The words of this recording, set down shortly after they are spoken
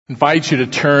Invite you to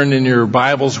turn in your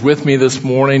Bibles with me this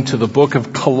morning to the book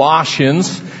of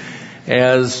Colossians,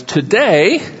 as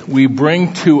today we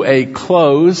bring to a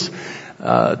close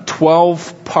a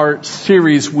 12-part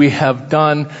series we have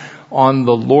done on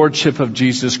the Lordship of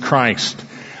Jesus Christ.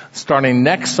 Starting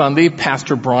next Sunday,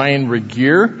 Pastor Brian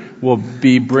Regier will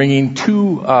be bringing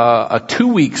a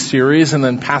two-week series, and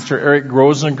then Pastor Eric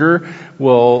Grosinger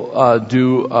will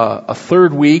do a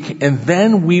third week, and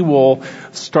then we will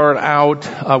start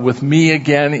out with me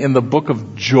again in the book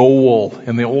of Joel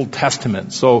in the Old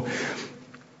Testament. So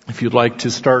if you'd like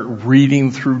to start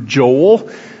reading through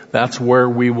Joel, that's where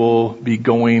we will be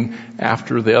going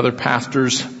after the other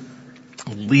pastors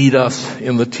lead us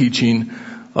in the teaching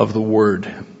of the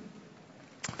Word.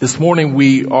 This morning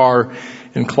we are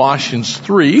in Colossians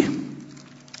 3,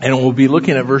 and we'll be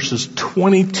looking at verses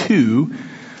 22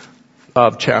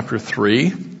 of chapter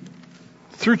 3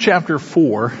 through chapter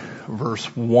 4, verse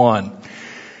 1.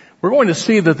 We're going to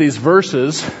see that these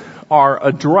verses are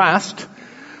addressed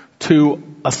to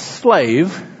a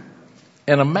slave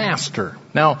and a master.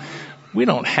 Now, we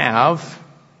don't have,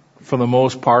 for the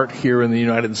most part here in the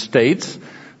United States,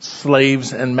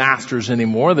 slaves and masters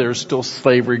anymore. There's still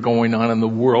slavery going on in the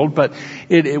world, but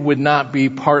it would not be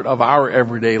part of our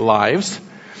everyday lives.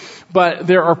 But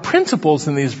there are principles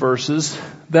in these verses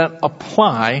that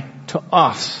apply to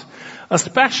us,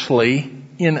 especially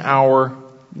in our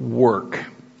work.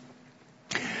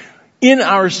 In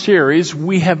our series,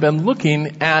 we have been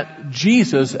looking at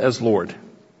Jesus as Lord.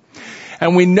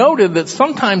 And we noted that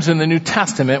sometimes in the New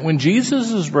Testament, when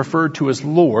Jesus is referred to as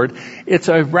Lord, it's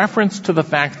a reference to the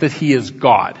fact that He is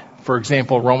God. For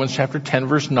example, Romans chapter 10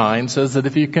 verse 9 says that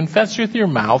if you confess with your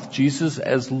mouth Jesus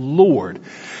as Lord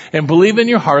and believe in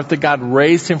your heart that God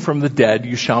raised Him from the dead,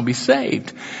 you shall be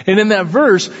saved. And in that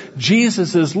verse,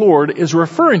 Jesus as Lord is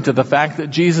referring to the fact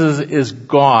that Jesus is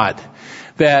God,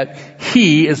 that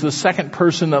He is the second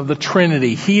person of the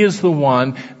Trinity. He is the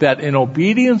one that in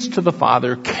obedience to the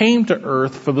Father came to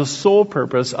earth for the sole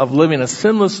purpose of living a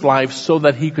sinless life so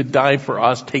that He could die for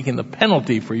us, taking the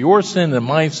penalty for your sin and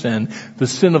my sin, the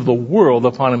sin of the world,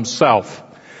 upon Himself.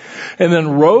 And then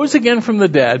rose again from the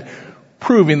dead,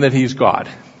 proving that He's God.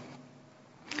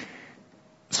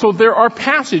 So there are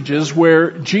passages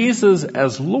where Jesus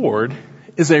as Lord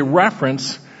is a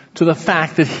reference to the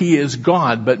fact that He is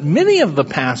God. But many of the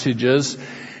passages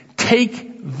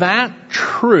take that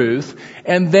truth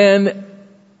and then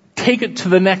take it to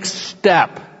the next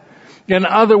step. In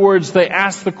other words, they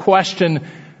ask the question,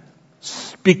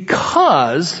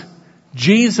 because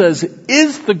Jesus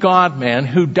is the God-man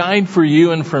who died for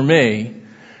you and for me,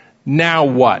 now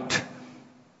what?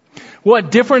 What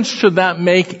difference should that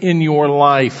make in your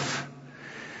life?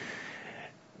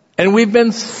 And we've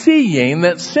been seeing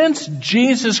that since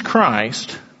Jesus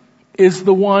Christ is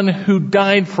the one who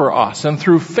died for us, and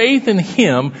through faith in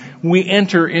Him, we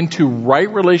enter into right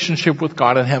relationship with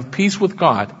God and have peace with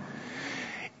God.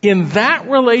 In that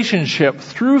relationship,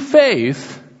 through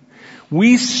faith,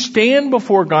 we stand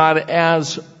before God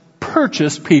as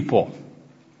purchased people.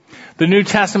 The New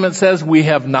Testament says we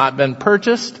have not been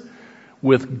purchased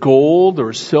with gold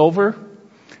or silver.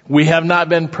 We have not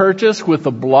been purchased with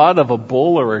the blood of a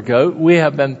bull or a goat. We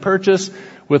have been purchased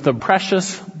with the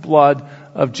precious blood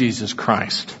of Jesus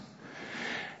Christ.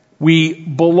 We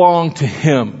belong to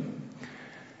Him.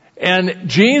 And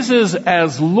Jesus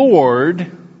as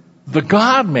Lord, the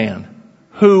God-man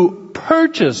who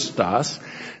purchased us,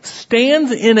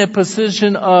 stands in a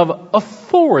position of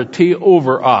authority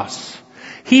over us.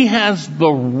 He has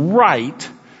the right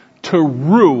to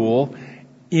rule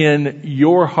in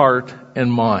your heart and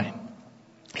mine.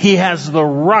 He has the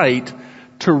right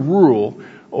to rule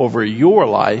over your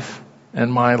life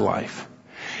and my life.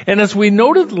 And as we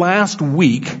noted last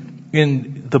week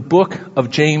in the book of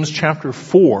James chapter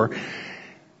 4,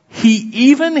 He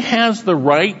even has the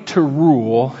right to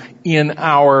rule in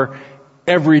our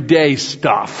everyday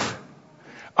stuff,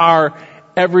 our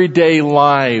everyday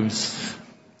lives,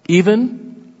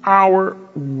 even our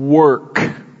work.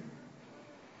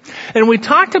 And we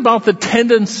talked about the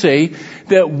tendency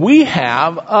that we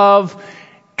have of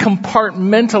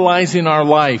compartmentalizing our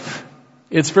life.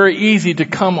 It's very easy to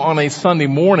come on a Sunday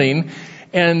morning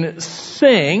and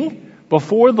sing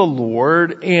before the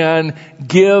Lord and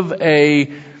give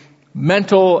a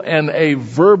mental and a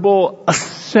verbal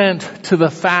assent to the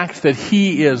fact that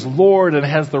He is Lord and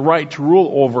has the right to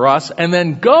rule over us, and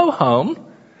then go home.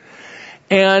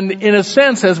 And in a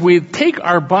sense, as we take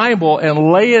our Bible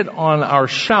and lay it on our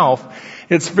shelf,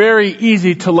 it's very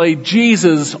easy to lay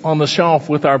Jesus on the shelf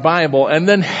with our Bible and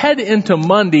then head into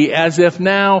Monday as if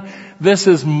now this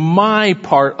is my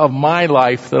part of my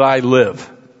life that I live.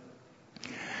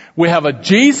 We have a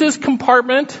Jesus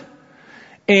compartment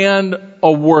and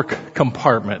a work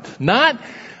compartment. Not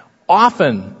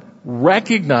often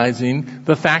recognizing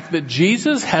the fact that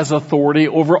Jesus has authority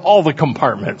over all the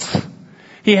compartments.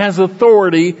 He has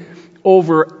authority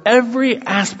over every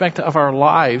aspect of our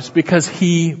lives because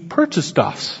He purchased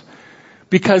us,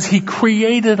 because He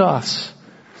created us,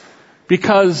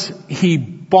 because He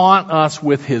bought us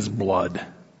with His blood.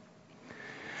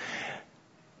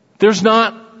 There's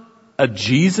not a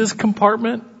Jesus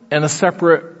compartment and a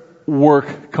separate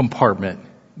work compartment.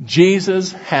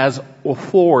 Jesus has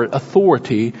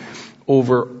authority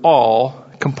over all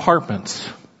compartments.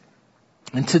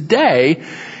 And today,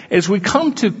 as we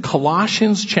come to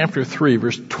Colossians chapter 3,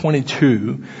 verse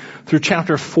 22 through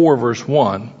chapter 4, verse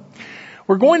 1,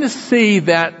 we're going to see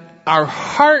that our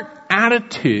heart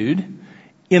attitude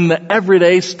in the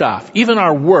everyday stuff, even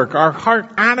our work, our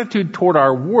heart attitude toward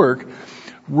our work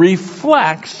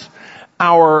reflects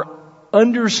our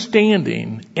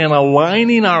understanding and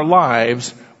aligning our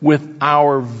lives with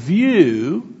our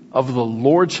view of the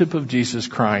Lordship of Jesus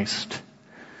Christ.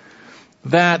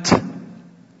 That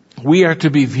we are to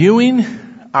be viewing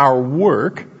our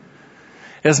work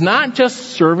as not just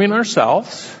serving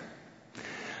ourselves,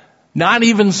 not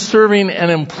even serving an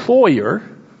employer,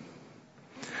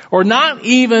 or not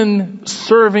even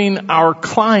serving our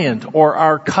client or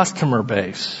our customer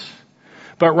base,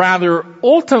 but rather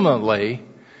ultimately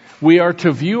we are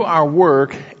to view our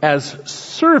work as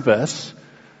service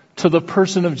to the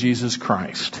person of Jesus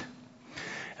Christ.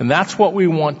 And that's what we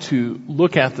want to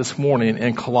look at this morning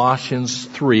in Colossians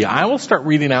 3. I will start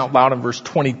reading out loud in verse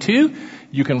 22.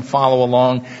 You can follow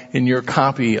along in your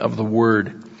copy of the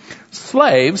Word.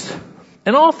 Slaves,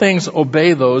 in all things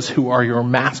obey those who are your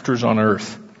masters on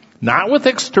earth, not with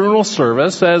external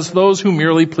service as those who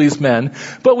merely please men,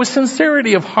 but with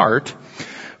sincerity of heart,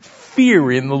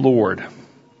 fearing the Lord.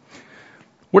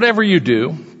 Whatever you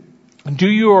do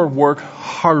your work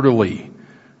heartily,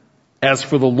 as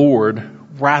for the Lord,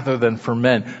 rather than for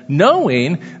men,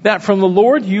 knowing that from the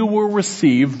Lord you will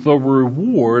receive the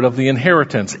reward of the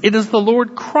inheritance. It is the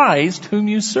Lord Christ whom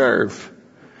you serve.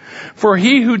 For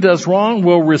he who does wrong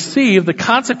will receive the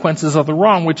consequences of the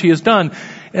wrong which he has done,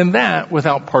 and that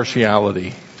without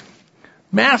partiality.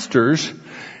 Masters,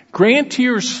 grant to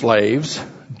your slaves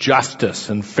justice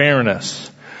and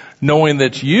fairness, knowing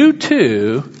that you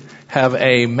too have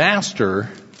a master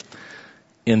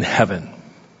in heaven.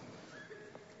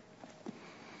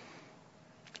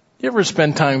 You ever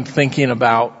spend time thinking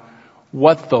about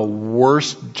what the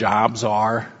worst jobs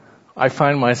are? I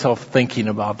find myself thinking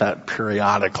about that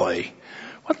periodically.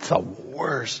 What's the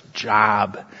worst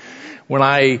job? When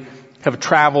I have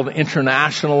traveled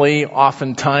internationally,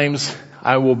 oftentimes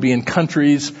I will be in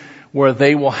countries where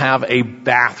they will have a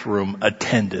bathroom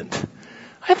attendant.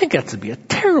 I think that would be a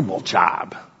terrible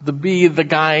job. To be the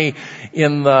guy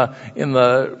in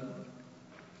the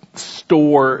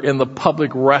store, in the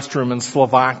public restroom in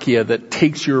Slovakia that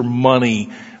takes your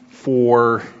money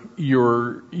for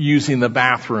your using the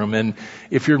bathroom. And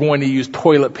if you're going to use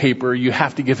toilet paper, you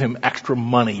have to give him extra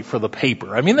money for the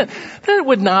paper. I mean, that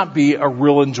would not be a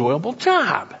real enjoyable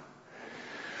job.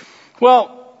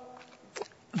 Well,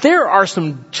 there are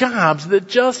some jobs that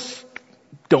just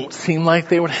don't seem like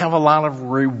they would have a lot of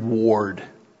reward.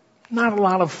 Not a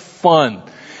lot of fun.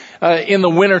 In the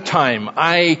wintertime,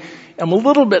 I am a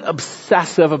little bit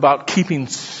obsessive about keeping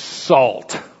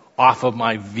salt off of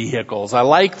my vehicles. I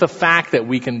like the fact that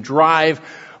we can drive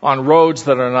on roads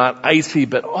that are not icy,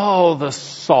 but the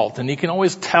salt. And you can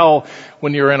always tell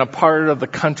when you're in a part of the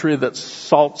country that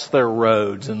salts their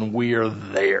roads, and we're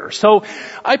there. So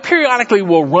I periodically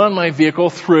will run my vehicle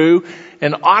through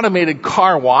an automated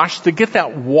car wash to get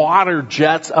that water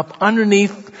jets up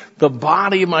underneath the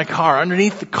body of my car,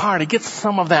 underneath the car, to get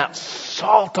some of that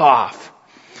salt off.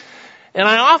 And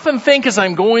I often think as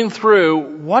I'm going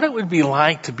through what it would be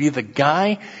like to be the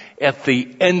guy at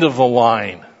the end of the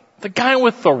line. The guy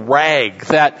with the rag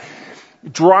that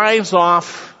dries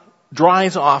off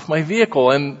my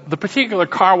vehicle. And the particular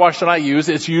car wash that I use,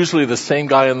 it's usually the same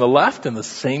guy on the left and the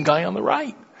same guy on the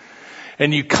right.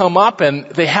 And you come up and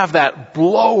they have that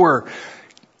blower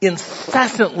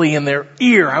incessantly in their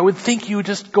ear. I would think you would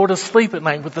just go to sleep at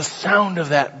night with the sound of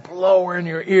that blower in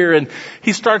your ear. And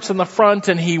he starts in the front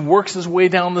and he works his way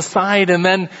down the side, and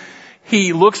then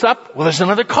he looks up, there's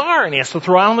another car, and he has to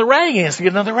throw out the rag, and he has to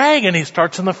get another rag, and he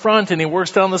starts in the front and he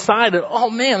works down the side,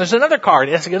 and there's another car, and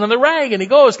he has to get another rag, and he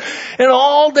goes, and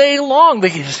all day long they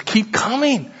just keep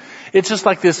coming. It's just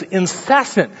like this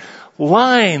incessant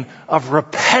line of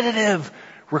repetitive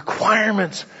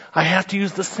requirements. I have to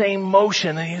use the same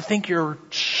motion, and you think your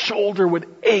shoulder would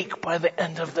ache by the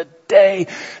end of the day.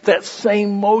 That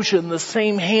same motion, the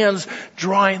same hands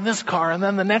drawing this car and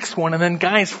then the next one, and then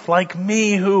guys like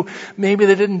me who maybe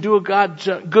they didn't do a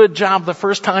good job the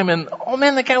first time, and oh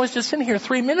man, the guy was just in here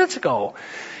 3 minutes ago.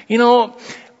 You know,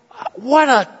 what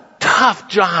a tough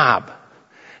job.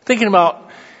 Thinking about,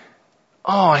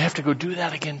 oh, I have to go do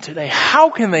that again today. How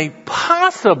can they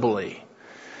possibly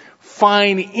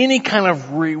find any kind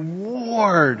of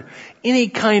reward, any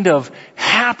kind of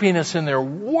happiness in their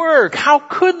work? How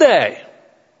could they?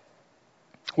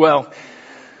 Well,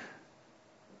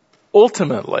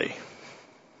 ultimately,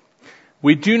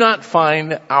 we do not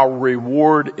find our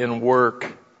reward in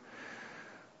work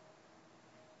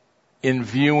in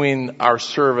viewing our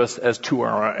service as to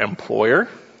our employer.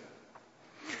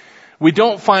 We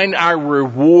don't find our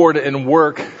reward in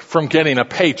work from getting a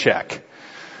paycheck.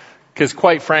 Because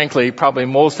quite frankly, probably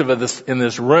most of us in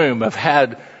this room have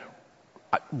had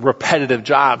repetitive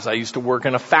jobs. I used to work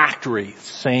in a factory,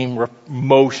 same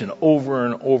motion over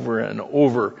and over and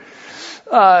over.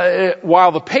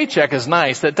 While the paycheck is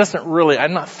nice, that doesn't really,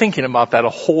 I'm not thinking about that a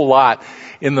whole lot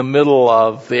in the middle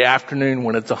of the afternoon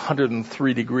when it's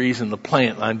 103 degrees in the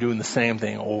plant and I'm doing the same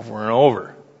thing over and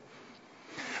over.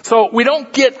 So we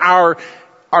don't get our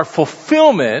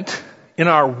fulfillment in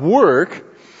our work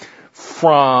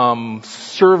from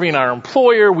serving our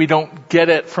employer. We don't get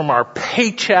it from our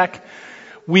paycheck.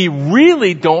 We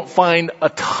really don't find a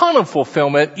ton of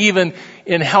fulfillment even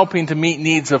in helping to meet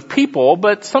needs of people,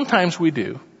 but sometimes we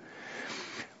do.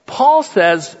 Paul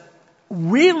says,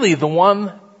 really the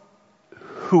one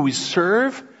who we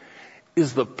serve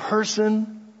is the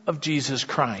person of Jesus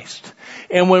Christ.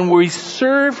 And when we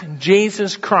serve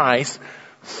Jesus Christ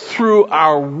through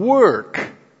our work,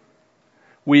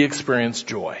 we experience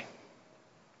joy.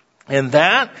 And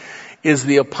that is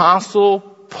the Apostle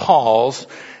Paul's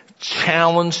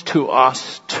challenge to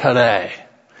us today.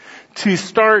 To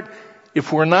start,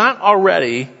 if we're not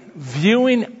already,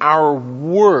 viewing our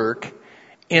work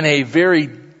in a very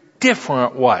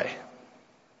different way.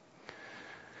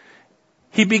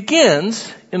 He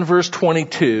begins in verse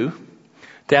 22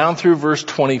 down through verse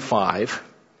 25,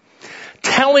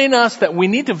 telling us that we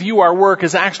need to view our work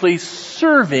as actually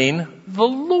serving the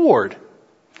Lord.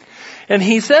 And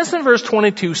he says in verse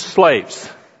 22, slaves.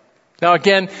 Now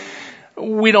again,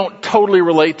 we don't totally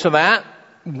relate to that.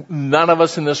 None of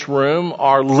us in this room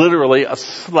are literally a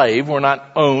slave. We're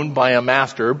not owned by a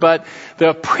master. But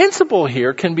the principle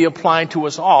here can be applied to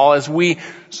us all as we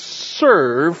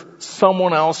serve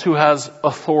someone else who has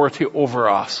authority over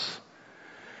us.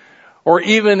 Or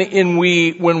even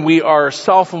when we are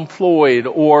self-employed,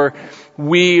 or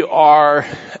we are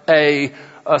a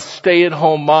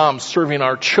stay-at-home mom serving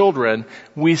our children,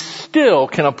 we still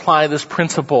can apply this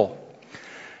principle.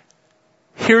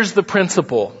 Here's the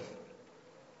principle.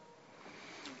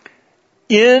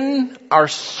 In our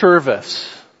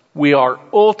service, we are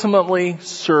ultimately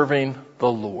serving the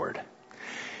Lord.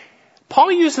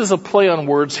 Paul uses a play on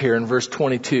words here in verse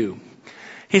 22.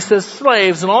 He says,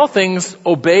 slaves, in all things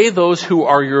obey those who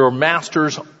are your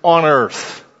masters on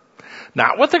earth.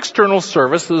 Not with external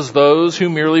service as those who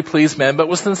merely please men, but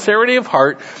with sincerity of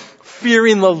heart,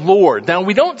 fearing the Lord. Now,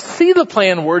 we don't see the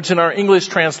play on words in our English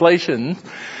translation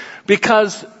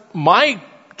because my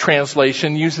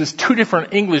translation uses two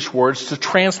different English words to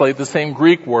translate the same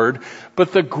Greek word,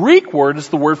 but the Greek word is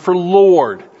the word for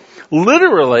Lord.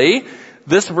 Literally,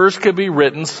 this verse could be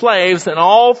written, slaves, in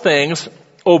all things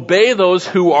obey those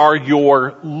who are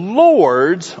your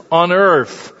lords on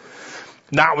earth.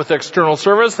 Not with external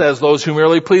service as those who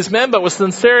merely please men, but with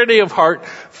sincerity of heart,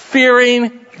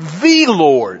 fearing the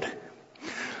Lord.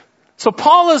 So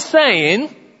Paul is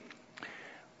saying,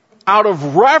 out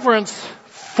of reverence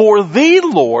for the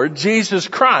Lord, Jesus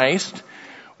Christ,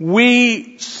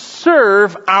 we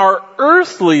serve our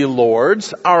earthly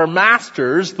lords, our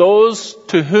masters, those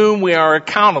to whom we are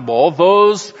accountable,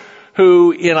 those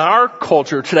who in our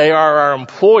culture today are our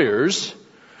employers.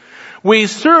 We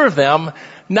serve them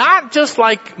not just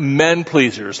like men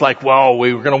pleasers, like, well,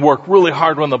 we're going to work really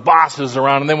hard when the boss is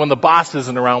around, and then when the boss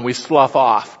isn't around, we slough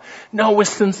off. No, with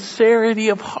sincerity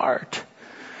of heart.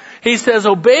 He says,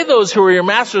 obey those who are your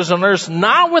masters on earth,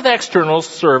 not with external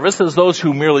service as those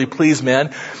who merely please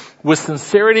men, with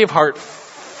sincerity of heart,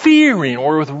 fearing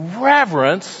or with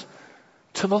reverence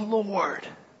to the Lord.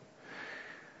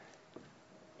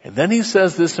 And then he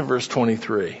says this in verse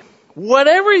 23,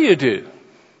 whatever you do,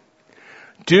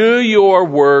 do your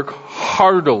work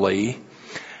heartily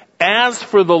as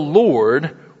for the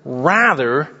Lord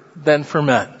rather than for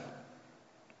men.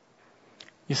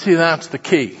 You see, that's the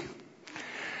key.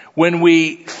 when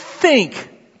we think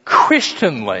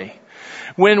Christianly,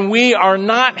 when we are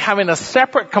not having a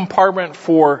separate compartment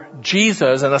for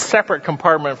Jesus and a separate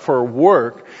compartment for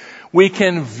work, we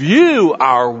can view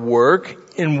our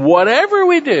work in whatever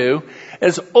we do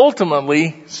as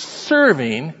ultimately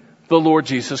serving the Lord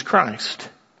Jesus Christ.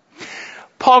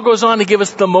 Paul goes on to give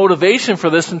us the motivation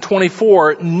for this in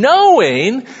 24,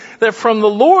 knowing that from the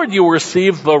Lord you will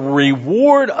receive the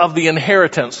reward of the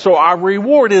inheritance. So our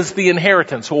reward is the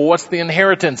inheritance. Well, what's the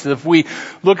inheritance? If we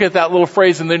look at that little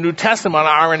phrase in the New Testament,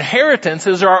 our inheritance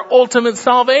is our ultimate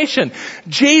salvation.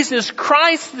 Jesus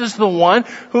Christ is the one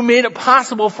who made it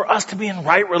possible for us to be in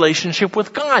right relationship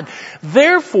with God.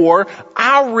 Therefore,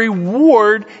 our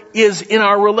reward is in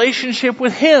our relationship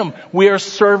with Him. We are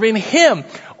serving Him.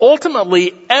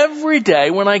 Ultimately, every day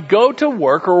when I go to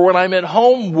work or when I'm at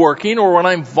home working or when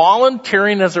I'm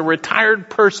volunteering as a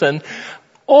retired person,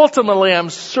 ultimately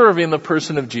I'm serving the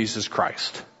person of Jesus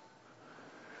Christ.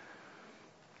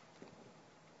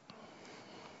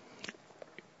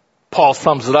 Paul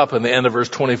sums it up in the end of verse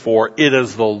 24. It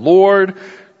is the Lord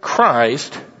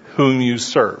Christ whom you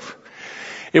serve.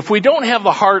 If we don't have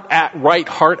the right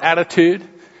heart attitude,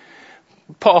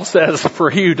 Paul says, for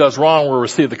he who does wrong will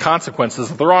receive the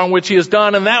consequences of the wrong which he has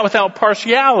done, and that without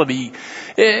partiality.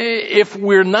 If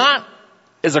we're not,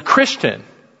 as a Christian,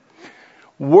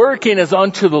 working as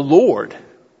unto the Lord,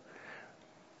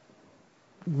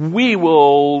 we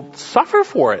will suffer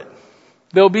for it.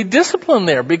 There'll be discipline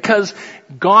there because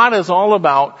God is all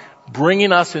about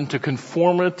bringing us into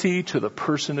conformity to the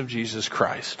person of Jesus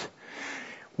Christ.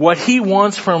 What He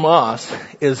wants from us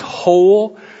is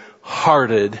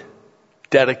wholehearted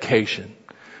dedication,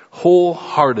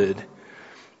 wholehearted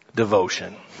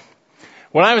devotion.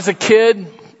 When I was a kid,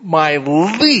 my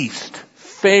least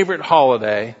favorite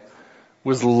holiday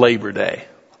was Labor Day.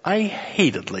 I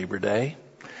hated Labor Day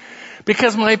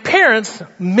because my parents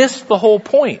missed the whole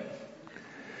point.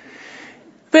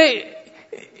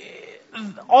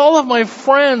 All of my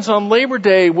friends on Labor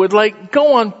Day would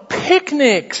go on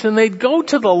picnics and they'd go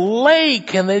to the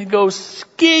lake and they'd go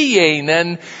skiing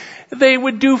and they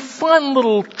would do fun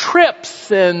little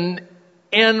trips and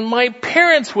my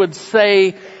parents would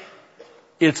say,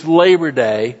 it's Labor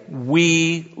Day,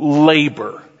 we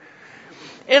labor.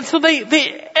 And so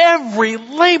every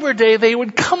Labor Day they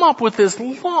would come up with this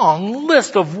long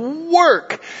list of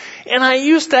work. And I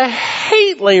used to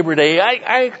hate Labor Day.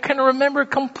 I can remember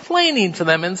complaining to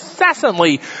them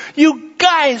incessantly, you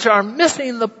guys are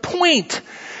missing the point.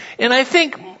 And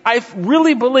I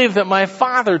really believe that my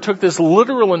father took this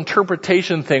literal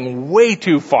interpretation thing way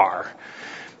too far.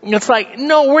 It's like,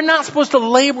 no, we're not supposed to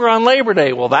labor on Labor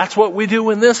Day. Well, that's what we do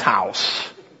in this house.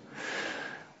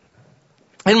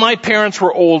 And my parents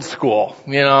were old school,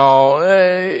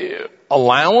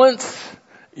 allowance.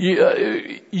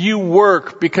 You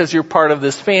work because you're part of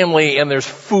this family and there's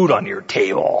food on your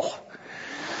table.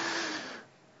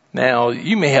 Now,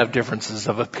 you may have differences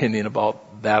of opinion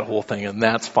about that whole thing, and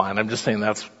that's fine. I'm just saying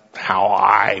that's how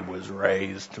I was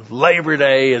raised. Labor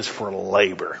Day is for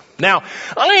labor. Now,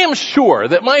 I am sure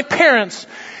that my parents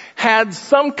had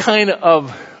some kind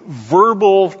of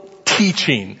verbal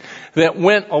teaching that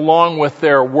went along with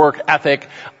their work ethic.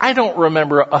 I don't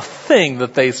remember a thing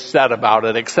that they said about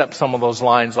it except some of those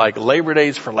lines like Labor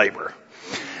Day's for labor.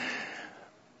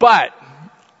 But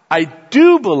I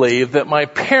do believe that my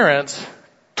parents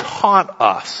taught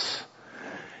us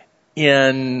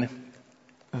in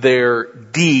their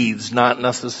deeds, not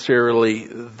necessarily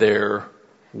their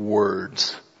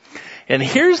words. And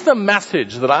here's the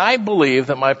message that I believe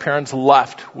that my parents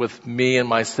left with me and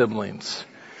my siblings.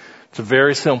 It's a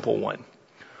very simple one.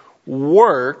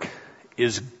 Work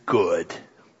is good.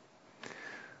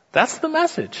 That's the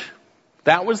message.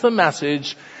 That was the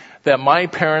message that my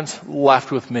parents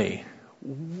left with me.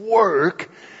 Work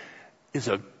is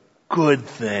a good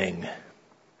thing.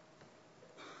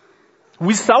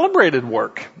 We celebrated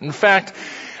work. In fact,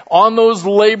 on those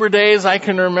Labor Days, I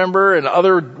can remember, and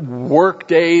other work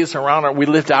days we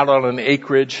lived out on an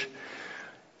acreage.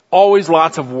 Always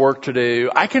lots of work to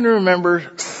do. I can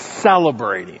remember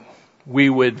celebrating. We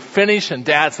would finish and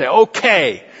Dad say,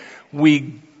 okay,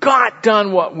 we got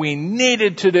done what we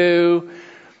needed to do.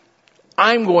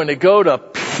 I'm going to go to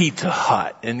Pizza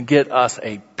Hut and get us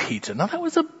a pizza. Now that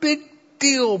was a big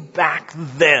deal back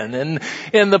then.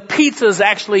 And the pizzas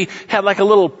actually had like a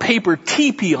little paper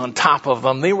teepee on top of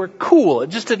them. They were cool.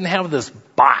 It just didn't have this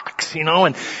box,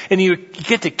 and you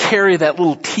get to carry that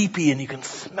little teepee and you can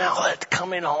smell it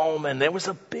coming home. And it was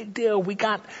a big deal.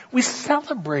 We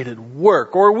celebrated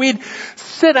work. Or we'd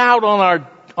sit out on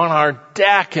our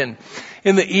deck and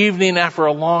in the evening after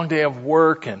a long day of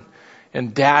work and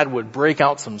and Dad would break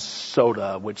out some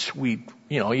soda, which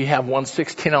you have one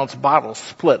 16-ounce bottle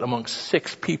split amongst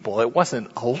 6 people. It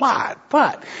wasn't a lot,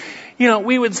 but,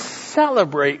 we would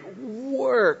celebrate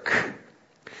work.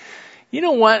 You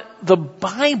know what? The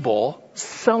Bible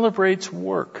celebrates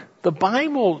work. The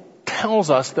Bible tells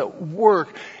us that work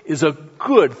is a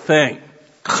good thing.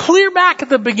 Clear back at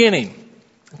the beginning.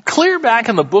 Clear back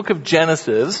in the book of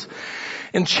Genesis,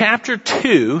 in chapter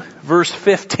 2, verse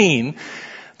 15,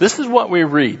 this is what we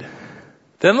read.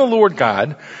 Then the Lord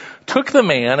God took the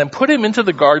man and put him into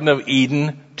the Garden of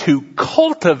Eden to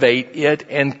cultivate it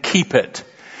and keep it.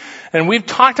 And we've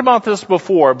talked about this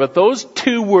before, but those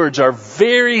 2 words are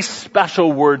very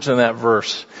special words in that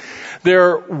verse.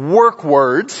 They're work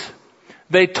words.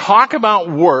 They talk about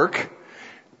work.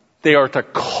 They are to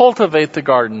cultivate the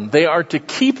garden. They are to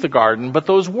keep the garden. But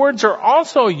those words are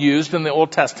also used in the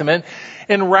Old Testament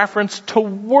in reference to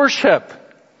worship.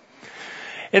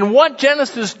 And what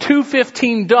Genesis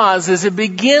 2:15 does is it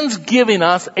begins giving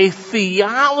us a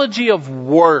theology of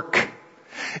work.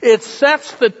 It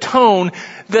sets the tone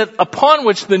that upon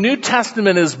which the New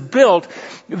Testament is built,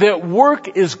 that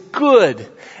work is good,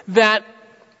 that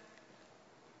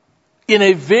in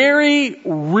a very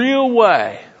real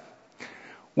way,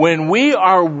 when we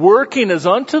are working as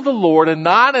unto the Lord and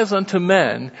not as unto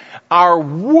men, our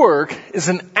work is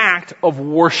an act of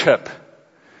worship.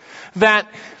 That,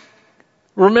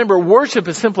 remember, worship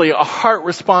is simply a heart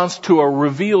response to a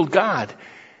revealed God.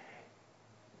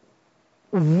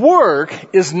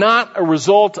 Work is not a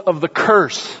result of the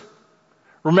curse.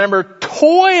 Remember,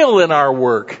 toil in our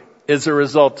work is a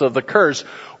result of the curse.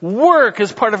 Work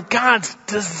is part of God's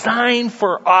design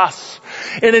for us.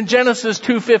 And in Genesis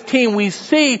 2:15, we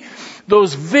see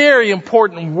those very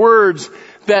important words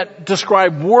that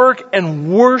describe work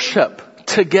and worship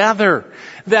together.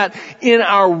 That in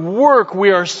our work,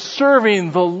 we are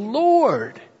serving the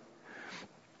Lord.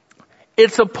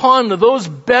 It's upon those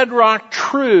bedrock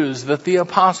truths that the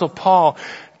Apostle Paul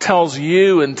tells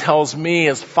you and tells me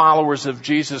as followers of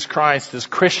Jesus Christ, as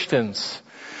Christians,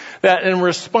 that in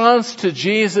response to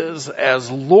Jesus as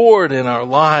Lord in our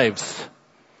lives,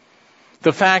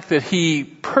 the fact that He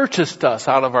purchased us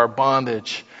out of our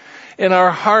bondage, in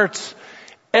our hearts,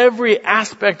 every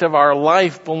aspect of our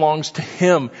life belongs to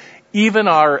Him, even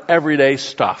our everyday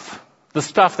stuff, the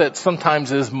stuff that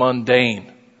sometimes is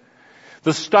mundane,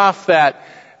 the stuff that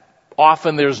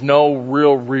often there's no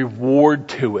real reward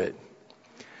to it.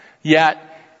 Yet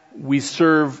we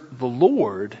serve the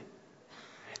Lord,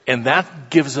 and that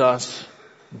gives us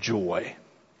joy.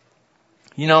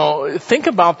 Think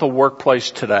about the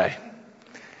workplace today.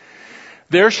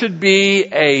 There should be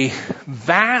a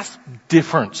vast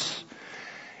difference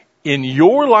in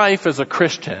your life as a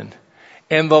Christian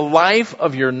and the life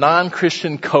of your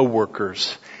non-Christian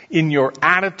coworkers in your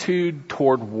attitude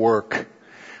toward work.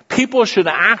 People should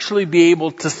actually be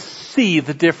able to see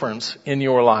the difference in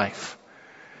your life.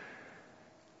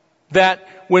 That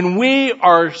when we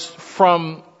are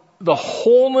from the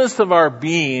wholeness of our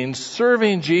being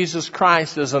serving Jesus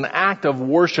Christ as an act of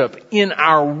worship in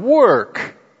our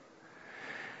work,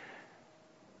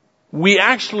 we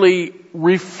actually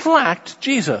reflect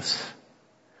Jesus.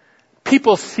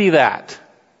 People see that.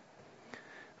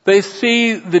 They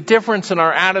see the difference in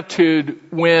our attitude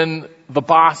when the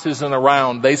boss isn't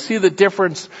around. They see the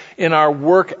difference in our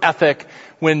work ethic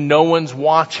when no one's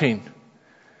watching.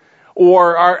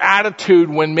 Or our attitude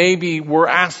when maybe we're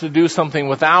asked to do something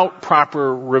without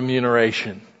proper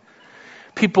remuneration.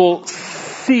 People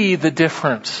see the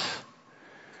difference.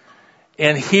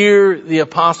 And here the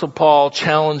Apostle Paul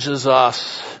challenges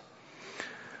us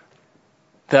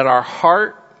that our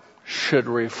heart should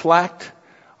reflect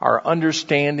our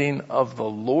understanding of the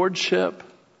lordship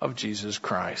of Jesus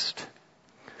Christ.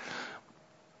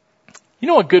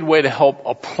 A good way to help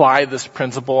apply this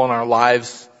principle in our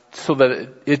lives so that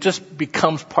it just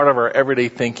becomes part of our everyday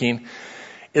thinking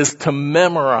is to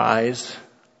memorize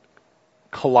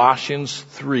Colossians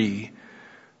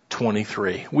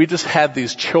 3:23. We just had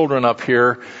these children up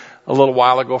here a little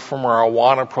while ago from our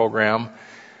Awana program.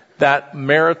 That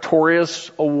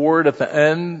meritorious award at the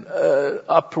end,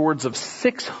 upwards of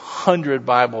 600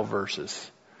 Bible verses.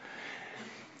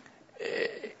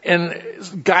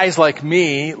 And guys like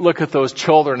me look at those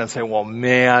children and say, well,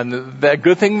 man, that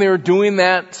good thing they're doing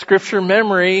that scripture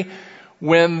memory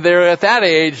when they're at that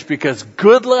age, because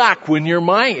good luck when you're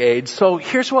my age. So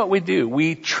here's what we do.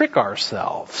 We trick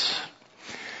ourselves.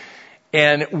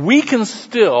 And we can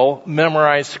still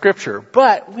memorize scripture,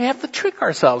 but we have to trick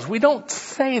ourselves. We don't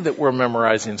say that we're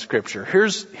memorizing scripture.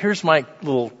 Here's my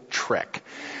little trick.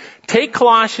 Take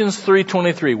Colossians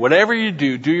 3:23. Whatever you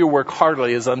do, do your work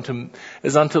heartily as unto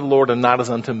the Lord and not as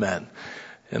unto men.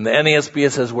 In the NASB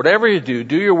it says, whatever you do,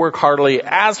 do your work heartily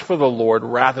as for the Lord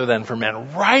rather than for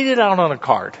men. Write it out on a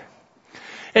card.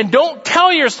 And don't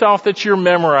tell yourself that you're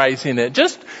memorizing it.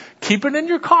 Just keep it in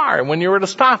your car. And when you're at a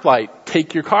stoplight,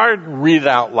 take your card, read it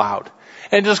out loud.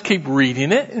 And just keep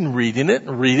reading it and reading it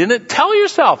and reading it. Tell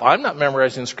yourself, I'm not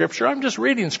memorizing Scripture, I'm just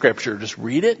reading Scripture. Just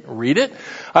read it, read it.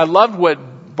 I loved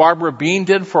what Barbara Bean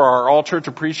did for our all-church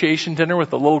appreciation dinner with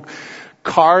the little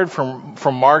card from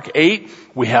Mark 8.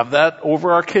 We have that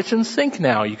over our kitchen sink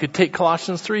now. You could take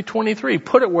Colossians 3:23,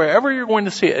 put it wherever you're going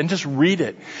to see it, and just read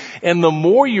it. And the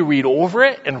more you read over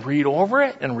it and read over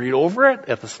it and read over it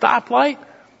at the stoplight,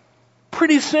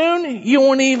 pretty soon you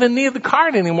won't even need the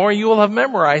card anymore. You will have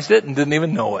memorized it and didn't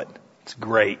even know it. It's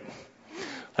great.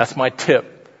 That's my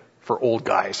tip for old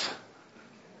guys.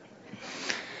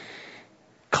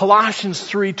 Colossians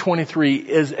 3:23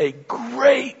 is a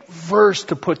great verse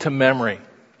to put to memory,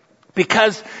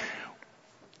 because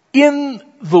in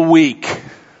the week,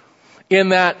 in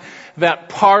that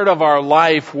part of our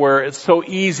life where it's so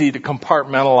easy to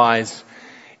compartmentalize,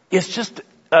 it's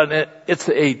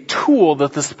a tool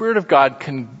that the Spirit of God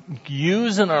can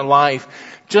use in our life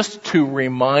just to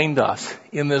remind us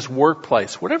in this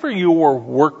workplace, whatever your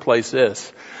workplace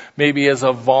is. Maybe as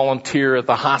a volunteer at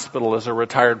the hospital as a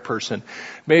retired person.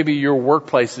 Maybe your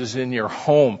workplace is in your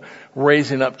home,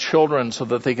 raising up children so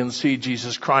that they can see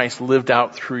Jesus Christ lived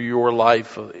out through your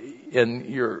life, in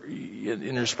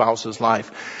your spouse's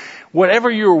life. Whatever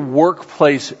your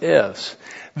workplace is,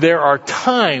 there are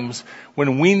times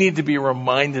when we need to be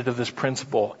reminded of this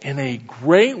principle. And a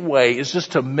great way is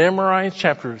just to memorize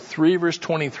chapter 3, verse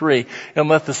 23, and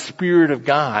let the Spirit of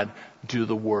God do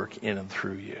the work in and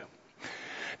through you.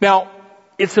 Now,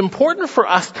 it's important for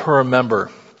us to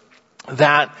remember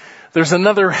that there's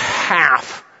another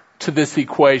half to this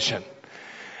equation.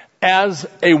 As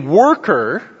a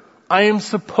worker, I am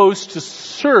supposed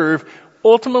to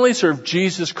ultimately serve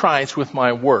Jesus Christ with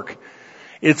my work.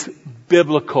 It's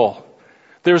biblical.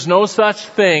 There's no such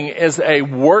thing as a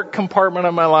work compartment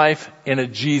of my life and a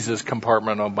Jesus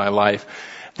compartment of my life.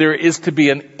 There is to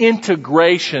be an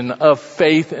integration of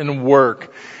faith and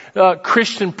work.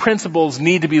 Christian principles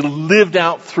need to be lived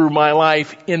out through my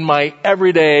life in my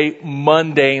everyday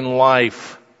mundane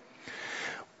life.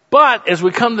 But as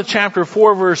we come to chapter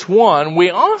 4, verse 1, we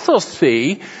also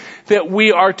see that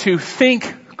we are to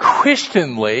think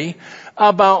Christianly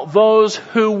about those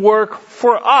who work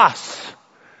for us.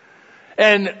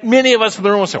 And many of us in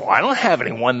the room will say, well, I don't have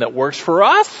anyone that works for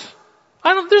us.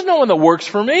 There's no one that works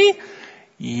for me.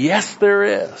 Yes, there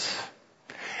is.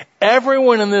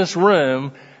 Everyone in this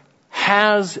room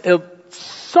has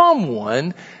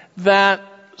someone that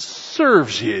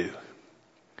serves you.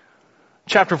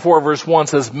 Chapter 4 verse 1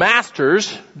 says,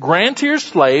 Masters, grant to your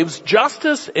slaves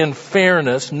justice and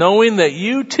fairness, knowing that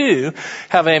you too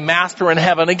have a master in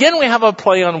heaven. Again, we have a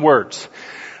play on words.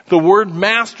 The word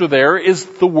master there is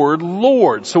the word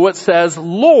Lord. So it says,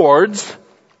 Lords,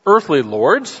 earthly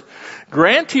lords,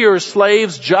 grant to your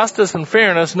slaves justice and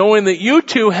fairness, knowing that you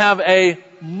too have a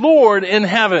Lord in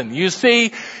heaven. You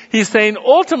see, he's saying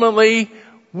ultimately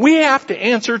we have to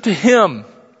answer to him.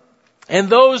 And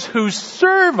those who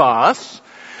serve us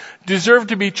deserve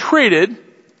to be treated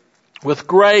with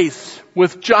grace,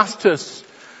 with justice,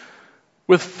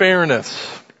 with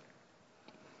fairness.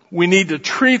 We need to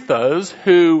treat those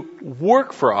who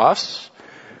work for us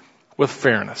with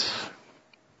fairness.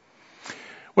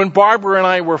 When Barbara and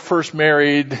I were first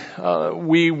married,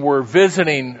 we were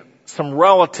visiting some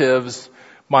relatives,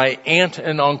 my aunt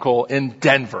and uncle in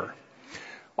Denver.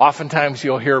 Oftentimes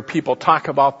you'll hear people talk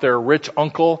about their rich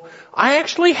uncle. I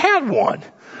actually had one.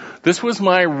 This was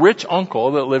my rich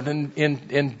uncle that lived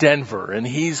in Denver, and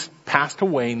he's passed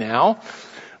away now.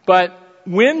 But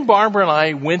when Barbara and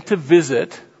I went to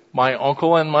visit my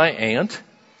uncle and my aunt,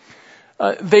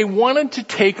 they wanted to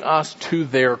take us to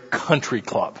their country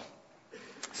club.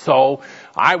 So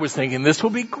I was thinking this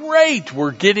will be great.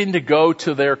 We're getting to go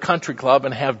to their country club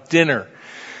and have dinner.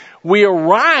 We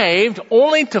arrived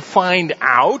only to find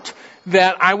out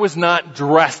that I was not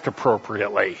dressed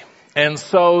appropriately. And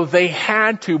so they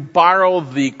had to borrow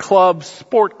the club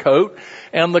sport coat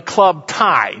and the club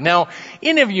tie. Now,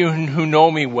 any of you who know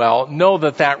me well know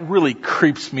that that really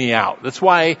creeps me out. That's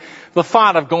why the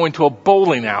thought of going to a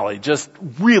bowling alley just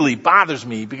really bothers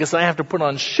me, because I have to put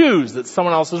on shoes that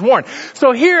someone else has worn.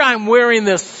 So here I'm wearing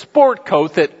this sport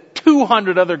coat that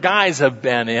 200 other guys have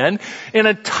been in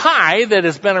a tie that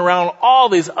has been around all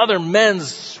these other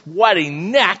men's sweaty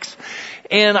necks.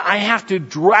 and I have to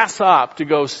dress up to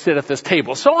go sit at this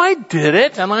table. So I did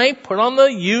it, and I put on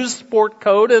the used sport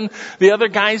coat and the other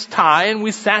guy's tie, and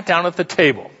we sat down at the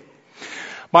table.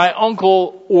 My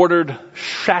uncle ordered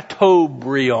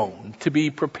Chateaubriand to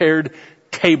be prepared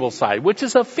tableside, which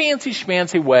is a fancy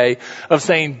schmancy way of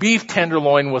saying beef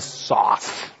tenderloin with sauce.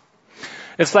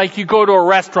 It's like you go to a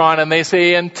restaurant and they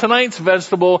say, and tonight's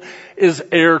vegetable is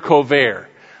haricots verts.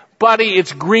 Buddy,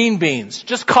 it's green beans.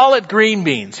 Just call it green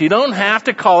beans. You don't have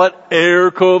to call it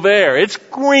haricots verts. It's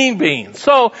green beans.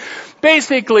 So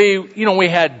basically, we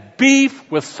had beef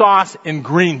with sauce and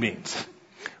green beans.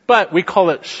 But we call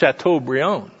it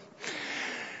Chateaubriand.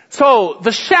 So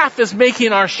the chef is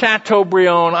making our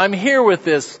Chateaubriand. I'm here with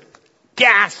this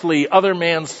ghastly other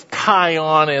man's tie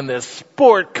on and this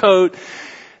sport coat.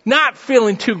 Not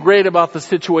feeling too great about the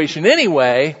situation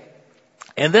anyway.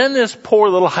 And then this poor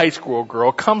little high school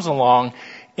girl comes along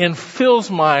and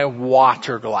fills my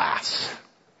water glass.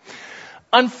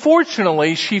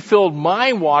 Unfortunately, she filled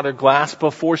my water glass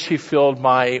before she filled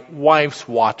my wife's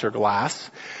water glass.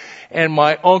 And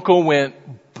my uncle went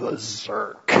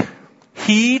berserk.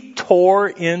 He tore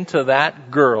into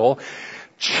that girl,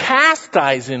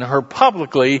 chastising her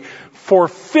publicly for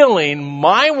filling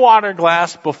my water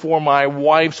glass before my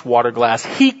wife's water glass.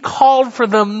 He called for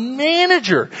the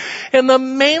manager, and the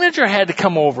manager had to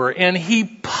come over, and he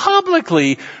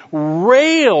publicly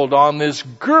railed on this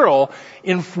girl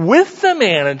with the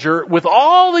manager, with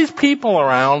all these people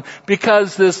around,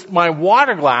 because my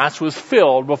water glass was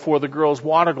filled before the girl's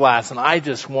water glass, and I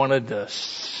just wanted to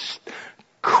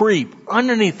creep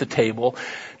underneath the table,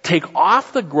 take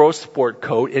off the gross sport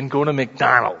coat, and go to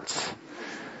McDonald's.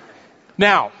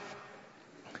 Now,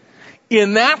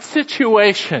 in that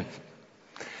situation,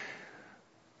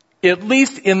 at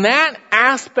least in that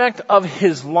aspect of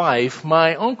his life,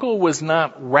 my uncle was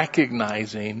not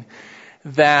recognizing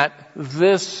that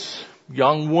this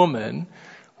young woman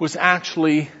was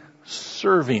actually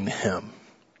serving him.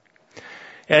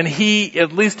 And he,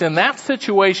 at least in that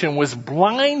situation, was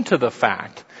blind to the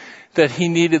fact that he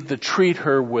needed to treat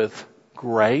her with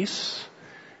grace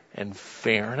and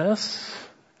fairness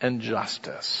and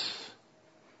justice.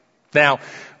 Now,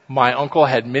 my uncle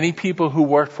had many people who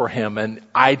worked for him, and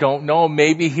I don't know,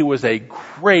 maybe he was a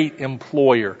great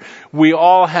employer. We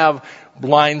all have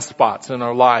blind spots in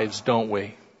our lives, don't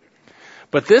we?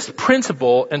 But this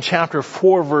principle in chapter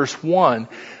 4, verse 1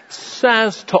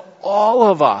 says to all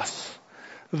of us,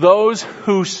 those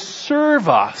who serve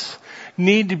us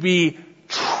need to be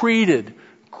treated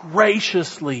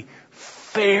graciously,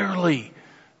 fairly,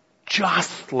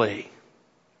 justly.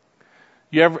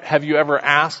 Have you ever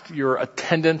asked your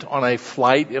attendant on a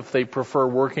flight if they prefer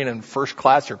working in first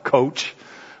class or coach?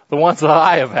 The ones that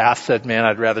I have asked said, man,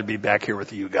 I'd rather be back here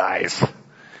with you guys.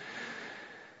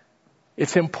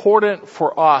 It's important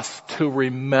for us to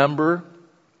remember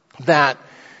that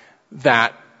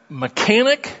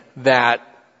mechanic, that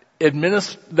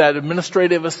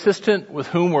administrative assistant with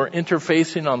whom we're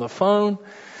interfacing on the phone,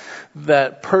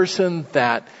 that person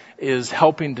that is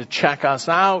helping to check us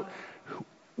out,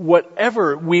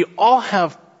 whatever, we all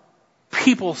have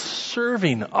people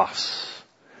serving us.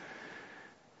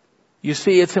 You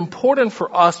see, it's important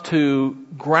for us to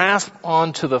grasp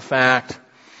onto the fact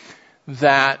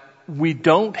that we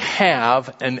don't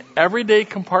have an everyday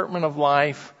compartment of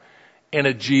life and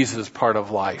a Jesus part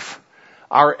of life.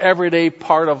 Our everyday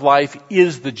part of life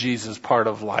is the Jesus part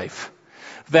of life.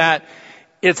 That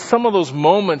it's some of those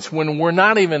moments when we're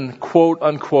not even quote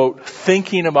unquote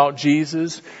thinking about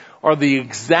Jesus are the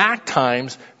exact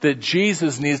times that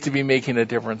Jesus needs to be making a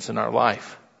difference in our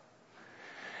life.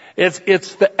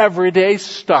 It's the everyday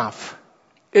stuff.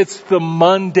 It's the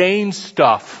mundane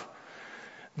stuff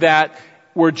that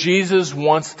where Jesus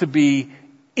wants to be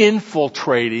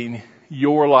infiltrating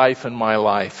your life and my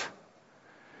life.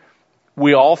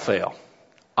 We all fail.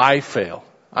 I fail.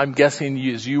 I'm guessing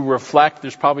as you reflect,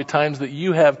 there's probably times that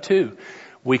you have too.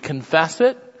 We confess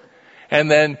it, and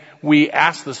then we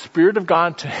ask the Spirit of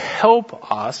God to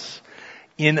help us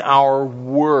in our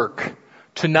work,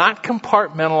 to not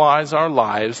compartmentalize our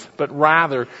lives, but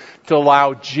rather to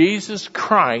allow Jesus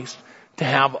Christ to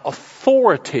have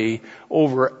authority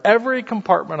over every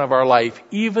compartment of our life,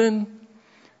 even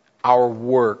our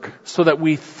work, so that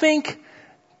we think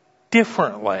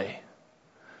differently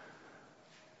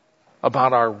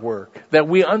about our work, that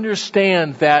we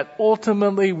understand that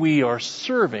ultimately we are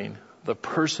serving the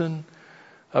person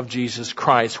of Jesus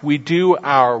Christ. We do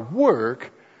our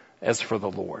work as for the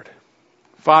Lord.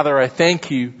 Father, I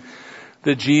thank you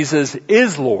that Jesus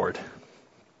is Lord.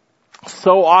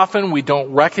 So often we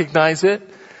don't recognize it,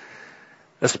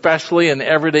 especially in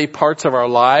everyday parts of our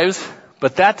lives,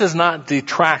 but that does not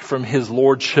detract from his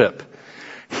lordship.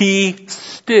 He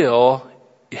still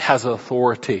has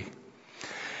authority.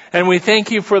 And we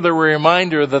thank you for the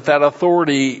reminder that that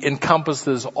authority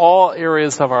encompasses all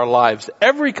areas of our lives,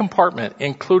 every compartment,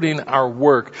 including our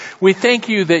work. We thank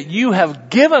you that you have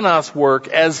given us work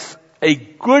as a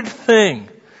good thing,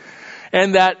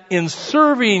 and that in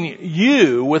serving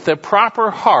you with a proper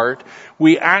heart,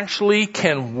 we actually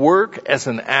can work as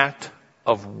an act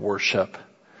of worship.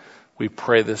 We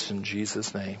pray this in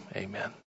Jesus' name. Amen.